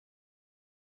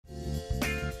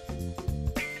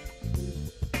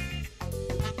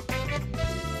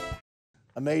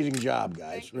Amazing job,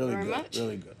 guys. Thank you Really very good. much.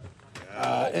 Really good.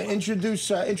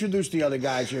 Introduce the other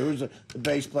guys here. Who's the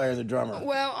bass player and the drummer?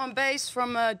 Well, on bass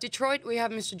from Detroit, we have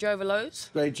Mr. Joe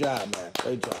Veloz. Great job, man.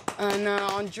 Great job. And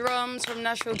on drums from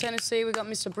Nashville, Tennessee, we got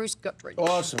Mr. Bruce Guthridge.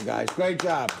 Awesome, guys. Great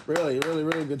job. Really, really,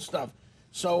 really good stuff.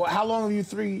 So, how long have you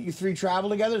three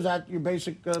traveled together? Is that your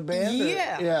basic band?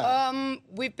 Yeah. Yeah.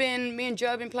 Me and Joe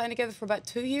have been playing together for about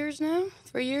 2 years now,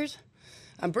 3 years.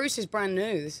 And Bruce is brand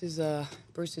new. This is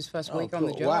Bruce's first week on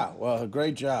the job. Wow. Well,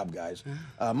 great job, guys.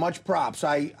 Much props.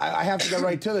 I have to get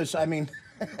right to this. I mean,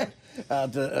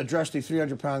 to address the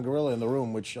 300-pound gorilla in the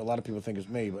room, which a lot of people think is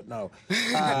me, but no.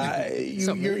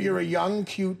 You're a young,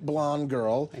 cute, blonde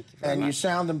girl, and you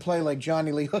sound and play like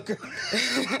Johnny Lee Hooker.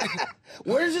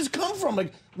 Where does this come from?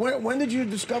 Like, when did you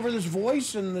discover this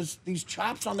voice and these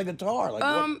chops on the guitar?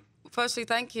 Like, Firstly,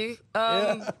 thank you.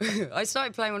 Yeah. I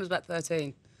started playing when I was about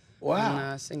 13.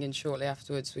 Wow. And singing shortly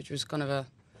afterwards, which was kind of a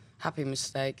happy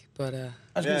mistake, but... I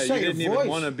was gonna say, you didn't even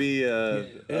want to be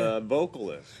a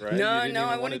vocalist, right? No,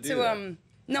 I wanted to...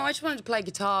 No, I just wanted to play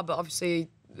guitar, but obviously,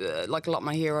 like a lot of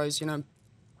my heroes, you know,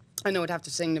 I know I'd have to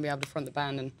sing to be able to front the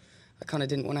band, and I kind of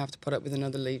didn't want to have to put up with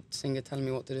another lead singer telling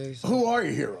me what to do. So. Who are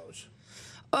your heroes?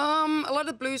 A lot of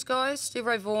the blues guys, Stevie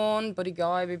Ray Vaughan, Buddy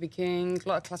Guy, B.B. King, a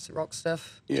lot of classic rock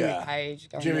stuff. Yeah. Jimmy Page.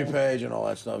 Jimmy Page and all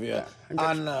that stuff, yeah.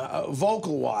 On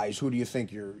vocal-wise, who do you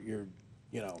think you're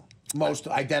most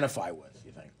identify with,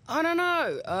 you think? I don't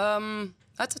know.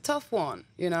 That's a tough one,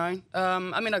 you know.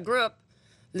 I mean, I grew up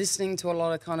listening to a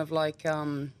lot of kind of like, I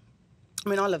mean,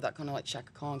 I love that kind of like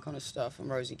Chaka Khan kind of stuff and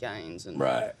Rosie Gaines. And,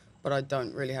 right. But I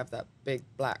don't really have that big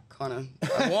black kind of.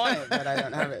 I want it, but I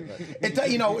don't have it. But.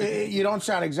 You don't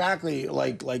sound exactly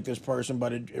like this person,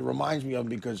 but it reminds me of him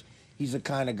because he's the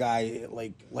kind of guy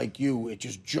like you. It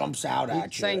just jumps out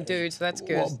at you. Same dude, so that's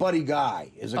good. Well, Buddy Guy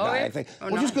is a guy, yeah? I think.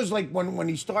 Oh, well, just because like when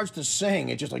he starts to sing,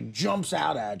 it just like jumps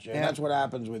out at you, and that's what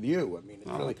happens with you. I mean,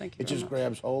 it just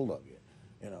grabs hold of you.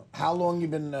 You know, how long you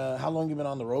been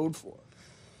on the road for?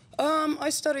 I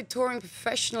started touring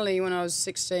professionally when I was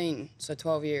 16, so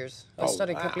 12 years. I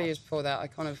started a couple of years before that. I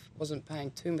kind of wasn't paying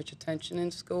too much attention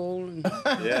in school. And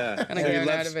yeah, kind of you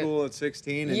left school at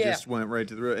 16 and just went right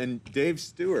to the road. And Dave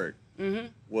Stewart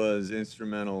was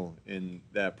instrumental in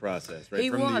that process, right? He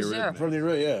From was, the original. From the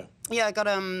original, yeah. Yeah, I got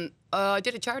I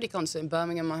did a charity concert in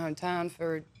Birmingham, my hometown,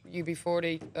 for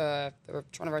UB40. They were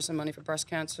trying to raise some money for breast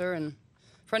cancer, and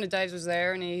a friend of Dave's was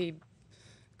there, and he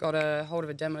got a hold of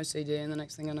a demo CD, and the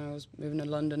next thing I know, I was moving to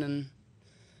London and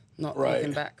not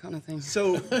looking back, kind of thing.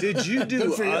 So, did you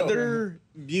do other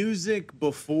music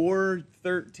before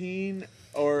 13?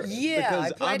 Or yeah,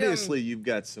 because obviously you've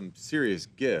got some serious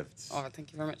gifts. Oh,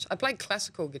 thank you very much. I played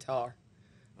classical guitar,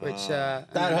 which that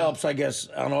helps, I guess,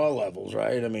 on all levels,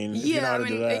 right? I mean, if you know how to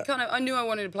do that. I knew I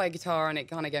wanted to play guitar, and it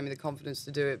kind of gave me the confidence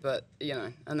to do it. But you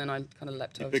know, and then I kind of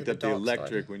leapt over to the dark side. You picked up the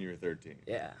electric when you were 13.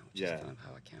 Yeah, which is kind of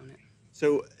how I count it.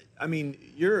 So, I mean,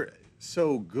 you're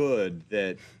so good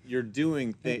that you're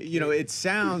doing things. You know, it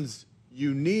sounds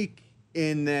unique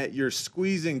in that you're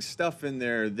squeezing stuff in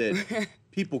there that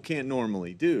people can't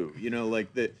normally do. You know,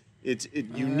 like that. It's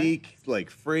unique, like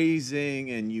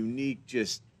phrasing and unique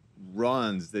just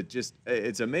runs that just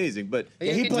it's amazing. But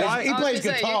he plays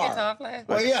guitar.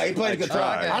 Well, yeah, he plays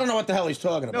guitar. I don't know what the hell he's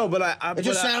talking about. No, but it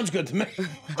just sounds good to me.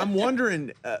 I'm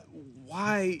wondering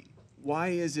why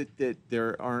is it that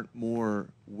there aren't more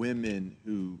women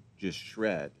who just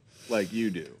shred like you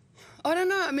do? I don't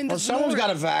know. I mean, someone's got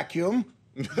a vacuum.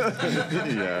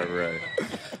 Yeah, right.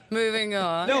 Moving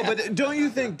on. No, but don't you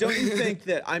think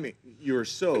that, I mean, you're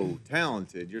so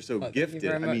talented, you're so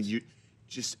gifted. I mean, you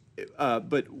just,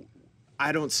 but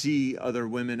I don't see other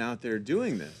women out there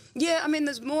doing this. Yeah, I mean,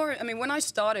 there's more. I mean, when I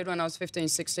started when I was 15,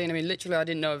 16, I mean, literally, I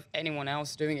didn't know of anyone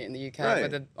else doing it in the UK. Right.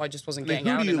 Whether I just wasn't getting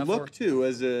out enough. Who do you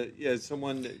look to as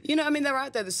someone that... You know, I mean, they're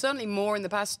out there. There's certainly more in the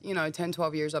past, 10,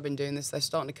 12 years I've been doing this. They're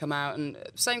starting to come out. And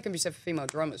same can be said for female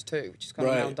drummers, too, which is kind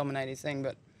of a male-dominated thing.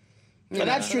 But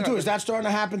that's true, too. Is that starting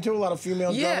to happen, too? A lot of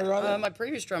female drummers? Yeah, my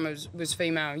previous drummer was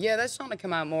female. Yeah, they're starting to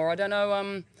come out more. I don't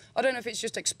know if it's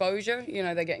just exposure. You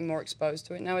know, they're getting more exposed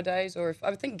to it nowadays. Or if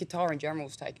I think guitar in general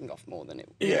is taking off more than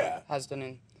it has done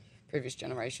in previous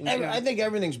generations. I think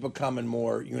everything's becoming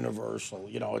more universal.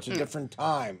 You know, it's a different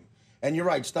time. And you're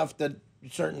right, stuff that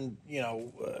certain,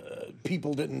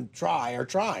 people didn't try are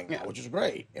trying now, which is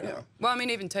great, you know. Well, I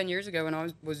mean, even 10 years ago when I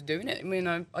was doing it, I mean,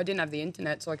 I didn't have the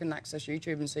internet, so I couldn't access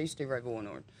YouTube and see Stevie Ray Vaughan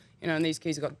or, and these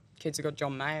kids have got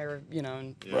John Mayer,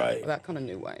 and that kind of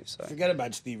new wave. So forget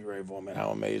about Stevie Ray Vaughan, man, how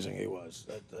amazing he was.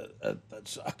 That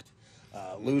sucked,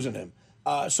 losing him.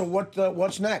 So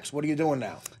what's next? What are you doing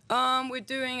now? We're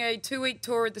doing a 2-week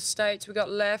tour of the States. We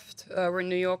got left. We're in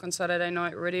New York on Saturday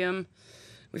night, Iridium.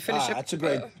 We finished it. That's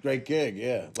a great gig,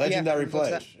 yeah. Legendary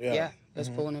place. Yeah, that's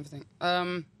cool and everything.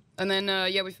 And then,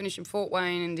 we finished in Fort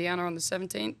Wayne, Indiana on the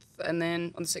 17th, and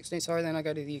then on the 16th, then I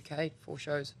go to the UK, 4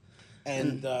 shows.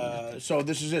 And so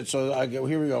this is it. So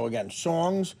here we go again.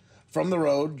 Songs from the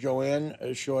road, Joanne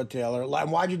Shaw Taylor.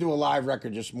 Why'd you do a live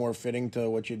record? Just more fitting to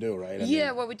what you do, right?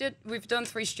 Well, we've done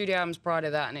 3 studio albums prior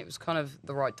to that, and it was kind of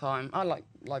the right time. I like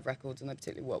live records, and they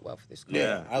particularly work well for this.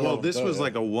 Yeah, this was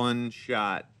like a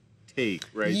one-shot take,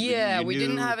 right? Yeah, we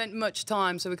didn't have much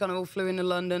time, so we kind of all flew into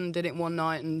London, did it one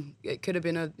night, and it could have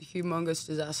been a humongous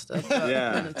disaster,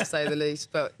 but, to say the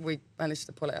least. But we managed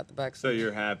to pull it out the bag. So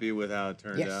you're happy with how it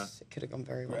turned out? Yes, it could have gone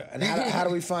very well. And how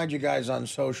do we find you guys on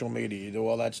social media? You do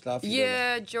all that stuff?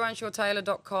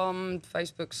 JoanneShawTaylor.com,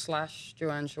 Facebook /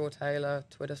 Joanne Shaw Taylor,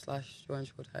 Twitter / Joanne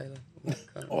Shaw Taylor.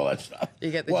 All that stuff. You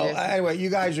get the gist. Well, anyway, you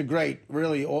guys are great.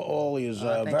 Really, all is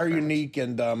very unique,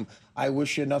 and I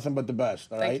wish you nothing but the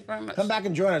best. All right? Thank you very much. Come back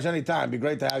and join us anytime. It'd be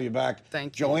great to have you back.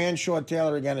 Thank you. Joanne Shaw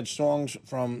Taylor again at Songs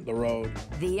from the Road.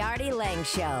 The Artie Lange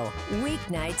Show,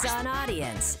 weeknights on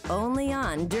Audience, only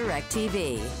on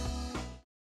DirecTV.